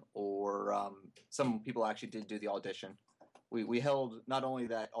needed, or some people actually did do the audition. We held not only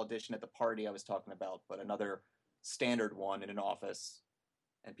that audition at the party I was talking about, but another standard one in an office,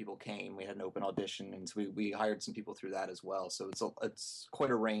 and people came. We had an open audition, and so we hired some people through that as well. So it's quite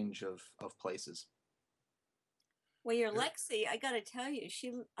a range of places. Well, your Lexi, I got to tell you,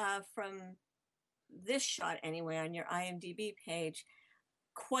 she from this shot anyway on your IMDb page,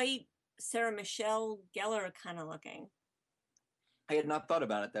 quite Sarah Michelle Gellar kind of looking. I had not thought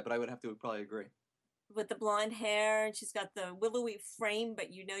about it, but I would have to probably agree. With the blonde hair, and she's got the willowy frame,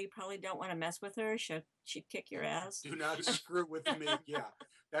 but you probably don't want to mess with her. She'd kick your ass. Do not screw with me. Yeah,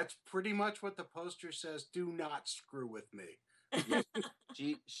 that's pretty much what the poster says. Do not screw with me.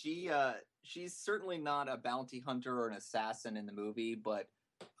 She's certainly not a bounty hunter or an assassin in the movie, but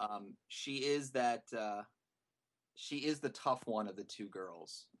she is that. She is the tough one of the two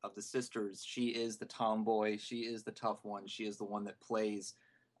girls, of the sisters. She is the tomboy. She is the tough one. She is the one that plays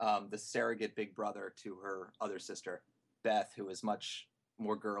the surrogate big brother to her other sister, Beth, who is much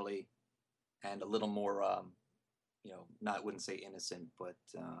more girly and a little more, wouldn't say innocent, but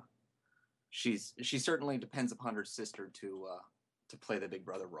she certainly depends upon her sister to play the big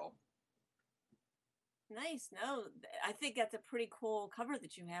brother role. Nice. No, I think that's a pretty cool cover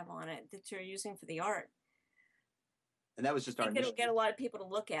that you have on it that you're using for the art. And that was just our initiative. It'll get a lot of people to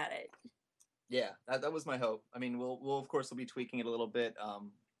look at it. Yeah, that was my hope. I mean, we'll of course be tweaking it a little bit.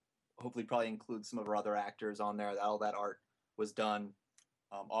 Hopefully, probably include some of our other actors on there. All that art was done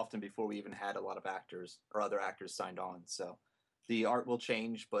often before we even had a lot of actors or other actors signed on. So the art will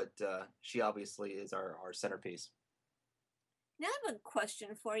change, but she obviously is our centerpiece. Now I have a question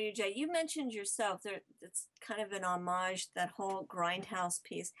for you, Jay. You mentioned yourself that it's kind of an homage, that whole Grindhouse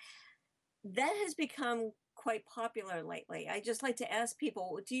piece. That has become quite popular lately. I just like to ask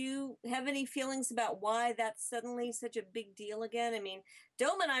people, do you have any feelings about why that's suddenly such a big deal again? I mean,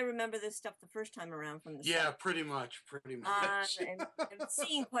 Dome and I remember this stuff the first time around from the start. Pretty much. And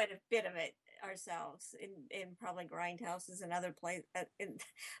seeing quite a bit of it ourselves in probably grindhouses and other in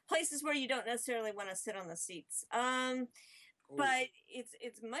places where you don't necessarily want to sit on the seats. But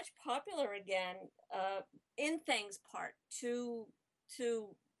it's much popular again in Thang's part to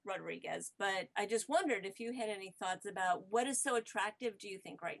Rodriguez, but I just wondered if you had any thoughts about what is so attractive, do you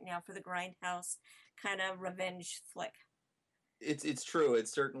think, right now for the Grindhouse kind of revenge flick? It's true. It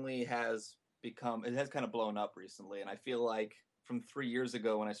certainly has kind of blown up recently, and I feel like from 3 years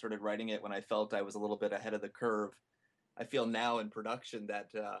ago when I started writing it, when I felt I was a little bit ahead of the curve, I feel now in production that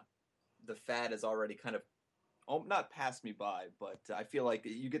the fad has already kind of not passed me by, but I feel like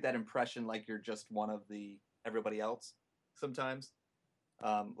you get that impression like you're just one of everybody else sometimes.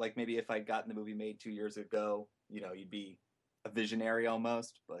 Like maybe if I'd gotten the movie made 2 years ago, you'd be a visionary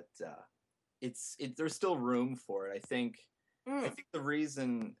almost, but there's still room for it. I think the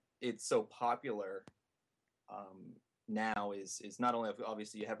reason it's so popular now is not only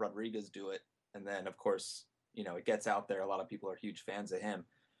obviously you have Rodriguez do it, and then of course it gets out there. A lot of people are huge fans of him,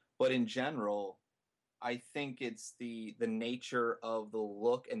 but in general, I think it's the nature of the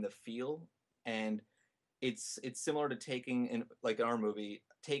look and the feel, and it's similar to taking like our movie,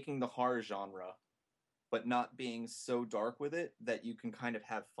 taking the horror genre, but not being so dark with it that you can kind of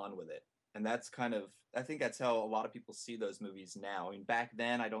have fun with it. And that's I think that's how a lot of people see those movies now. I mean, back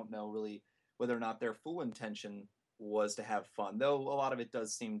then, I don't know really whether or not their full intention was to have fun, though a lot of it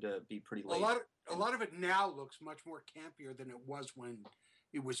does seem to be pretty late. A lot of it now looks much more campier than it was when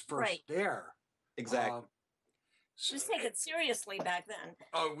it was first there. Exactly. Just take it seriously back then.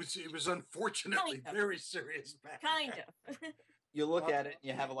 Oh, it was unfortunately very serious back then. Kind of. You look at it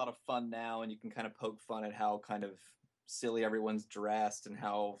and you have a lot of fun now, and you can kind of poke fun at how kind of silly everyone's dressed and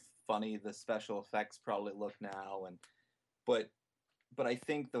how funny the special effects probably look now. But I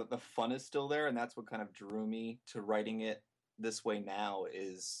think the fun is still there, and that's what kind of drew me to writing it this way now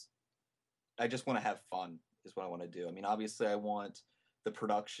is I just want to have fun is what I want to do. I mean, obviously I want the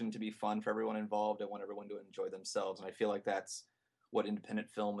production to be fun for everyone involved. I want everyone to enjoy themselves. And I feel like that's what independent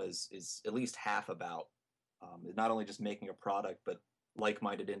film is at least half about. Not only just making a product, but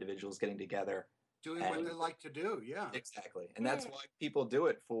like-minded individuals getting together Doing what they like to do, yeah. Exactly. And that's why people do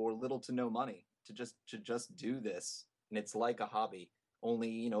it for little to no money, to just do this. And it's like a hobby.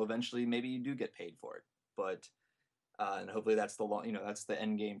 Only, eventually maybe you do get paid for it. But and hopefully that's that's the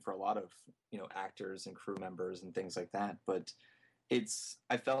end game for a lot of, actors and crew members and things like that. But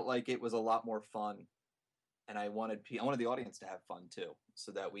I felt like it was a lot more fun, and I wanted the audience to have fun too,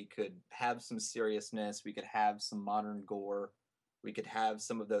 so that we could have some seriousness, we could have some modern gore, we could have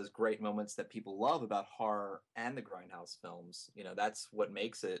some of those great moments that people love about horror and the Grindhouse films. That's what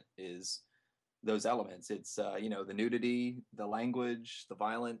makes it, is those elements. It's the nudity, the language, the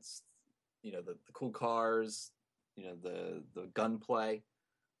violence, the cool cars, the gunplay,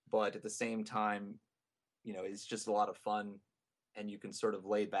 but at the same time, it's just a lot of fun, and you can sort of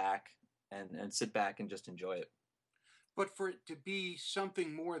lay back and sit back and just enjoy it. But for it to be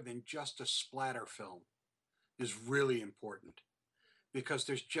something more than just a splatter film is really important, because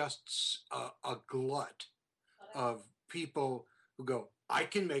there's just a glut of people who go, I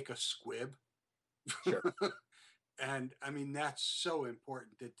can make a squib. Sure. And I mean, that's so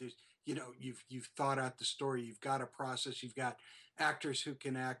important that there's, you've thought out the story, you've got a process, you've got actors who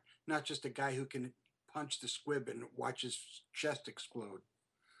can act, not just a guy who can punch the squib and watch his chest explode.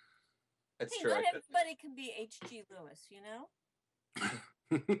 That's Hey, true. not everybody can be H.G. Lewis,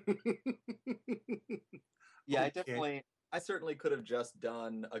 Yeah, Okay. I certainly could have just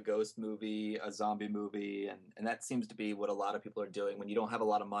done a ghost movie, a zombie movie, and that seems to be what a lot of people are doing when you don't have a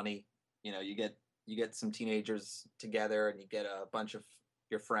lot of money. You get some teenagers together, and you get a bunch of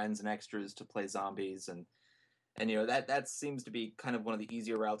your friends and extras to play zombies, and that seems to be kind of one of the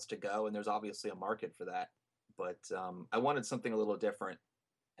easier routes to go, and there's obviously a market for that. But I wanted something a little different,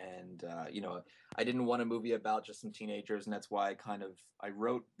 and I didn't want a movie about just some teenagers, and that's why I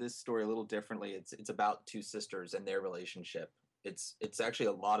wrote this story a little differently. It's about two sisters and their relationship. It's actually,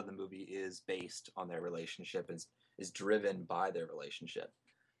 a lot of the movie is based on their relationship, is driven by their relationship.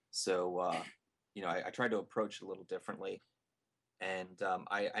 So I tried to approach it a little differently, and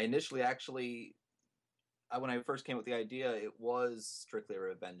I initially actually, when I first came up with the idea, it was strictly a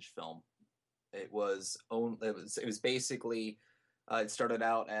revenge film. It was basically, it started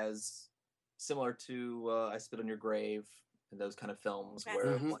out as similar to I Spit on Your Grave and those kind of films,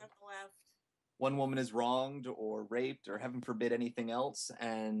 where one woman is wronged or raped or, heaven forbid, anything else,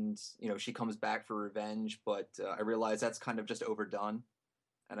 and she comes back for revenge. But I realized that's kind of just overdone,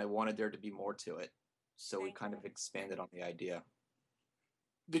 and I wanted there to be more to it, so we kind of expanded on the idea.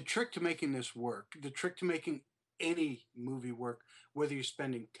 The trick to making this work, the trick to making any movie work, whether you're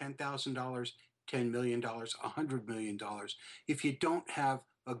spending $10,000, $10 million, $100 million, if you don't have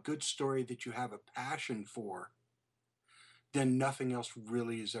a good story that you have a passion for, then nothing else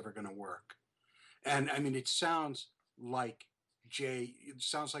really is ever going to work. And I mean, it sounds like, Jay, it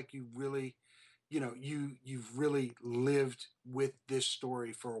sounds like you really, you've really lived with this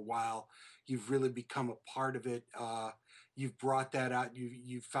story for a while. You've really become a part of it. You've brought that out.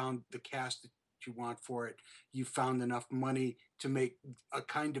 You've found the cast that you want for it. You've found enough money to make a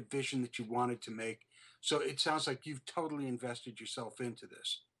kind of vision that you wanted to make. So it sounds like you've totally invested yourself into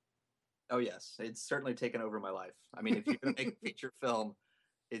this. Oh yes, it's certainly taken over my life. I mean, if you're going to make a feature film,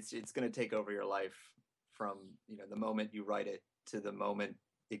 it's going to take over your life from the moment you write it to the moment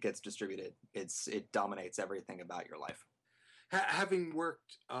it gets distributed. It dominates everything about your life. Having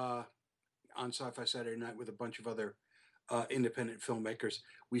worked on Sci-Fi Saturday Night with a bunch of other independent filmmakers,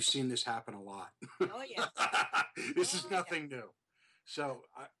 we've seen this happen a lot. Oh yeah. This is nothing new. So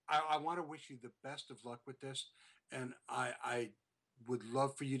I want to wish you the best of luck with this, and I would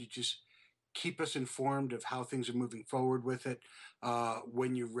love for you to just keep us informed of how things are moving forward with it.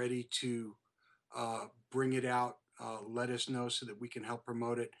 When you're ready to bring it out, let us know so that we can help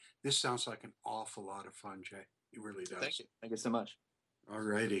promote it. This sounds like an awful lot of fun, Jay. It really does. Thank you. Thank you so much. All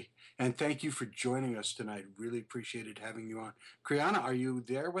righty. And thank you for joining us tonight. Really appreciated having you on. Kriana, are you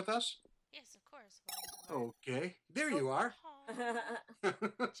there with us? Yes, of course. Okay. There you are. Did you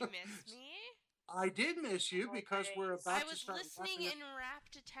miss me? I did miss you because we're about I to was start. listening in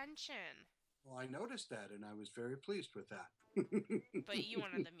rapt attention. Well, I noticed that, and I was very pleased with that. But you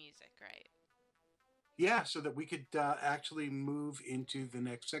wanted the music, right? Yeah, so that we could actually move into the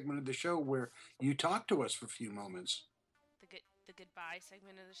next segment of the show where you talk to us for a few moments. The goodbye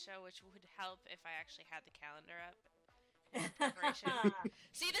segment of the show, which would help if I actually had the calendar up. In preparation.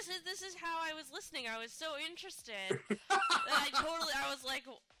 See, this is how I was listening. I was so interested that I was like,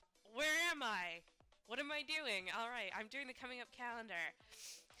 where am I? What am I doing? All right, I'm doing the coming up calendar.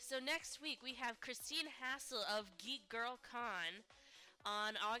 So next week we have Christine Hassel of Geek Girl Con.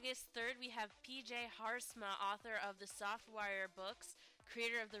 On August 3rd, we have PJ Harsma, author of the Softwire books,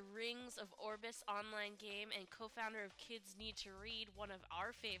 creator of the Rings of Orbis online game and co-founder of Kids Need to Read, one of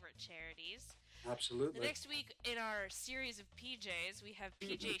our favorite charities. Absolutely. The next week in our series of PJs, we have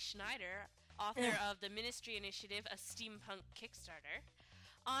PJ Schneider, author of the Ministry Initiative, a steampunk Kickstarter.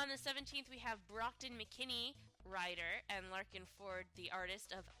 On the 17th, we have Brockton McKinney, writer, and Larkin Ford, the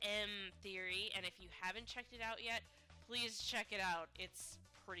artist of M Theory. And if you haven't checked it out yet, please check it out. It's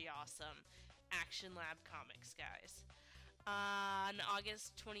pretty awesome. Action Lab Comics, guys. On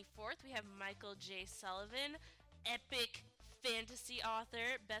August 24th, we have Michael J. Sullivan, epic fantasy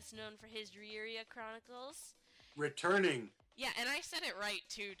author, best known for his Rieria Chronicles. Returning. Yeah, and I said it right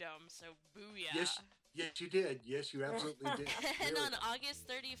too, Dome, so booyah. Yes, you did. Yes, you absolutely did. And Really. on August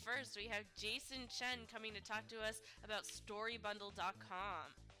 31st, we have Jason Chen coming to talk to us about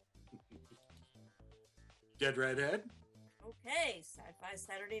storybundle.com. Dead Redhead. Okay, Sci-Fi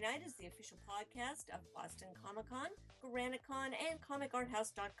Saturday Night is the official podcast of Boston Comic-Con, Granicon, and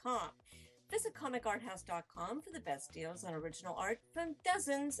ComicArthouse.com. Visit ComicArthouse.com for the best deals on original art from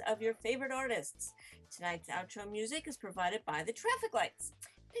dozens of your favorite artists. Tonight's outro music is provided by the Traffic Lights.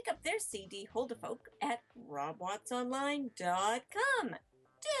 Pick up their CD Hold-A-Folk at robwattsonline.com.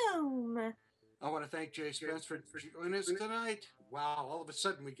 Doom! I want to thank Jay Spence for joining us tonight. Wow, all of a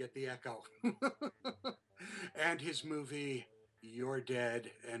sudden we get the echo. And his movie, You're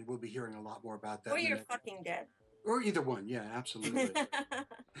Dead, and we'll be hearing a lot more about that. Or you're fucking dead. Or either one, yeah, absolutely.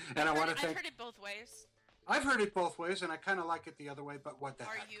 And I want to thank... I've heard it both ways. I've heard it both ways, and I kind of like it the other way, but what the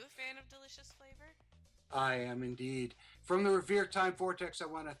heck? Are you a fan of Delicious Flavor? I am indeed. From the Revere Time Vortex, I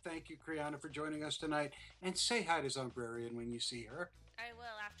want to thank you, Kriana, for joining us tonight, and say hi to Zombrarian when you see her. I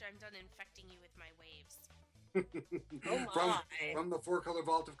will after I'm done infecting you with my waves. Oh from the Four Color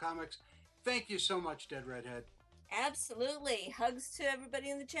Vault of Comics, thank you so much, Dead Redhead. Absolutely. Hugs to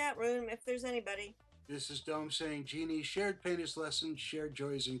everybody in the chat room, if there's anybody. This is Dome saying, Jeannie, shared pain is lessened, shared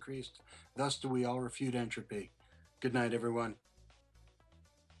joy is increased. Thus do we all refute entropy. Good night, everyone.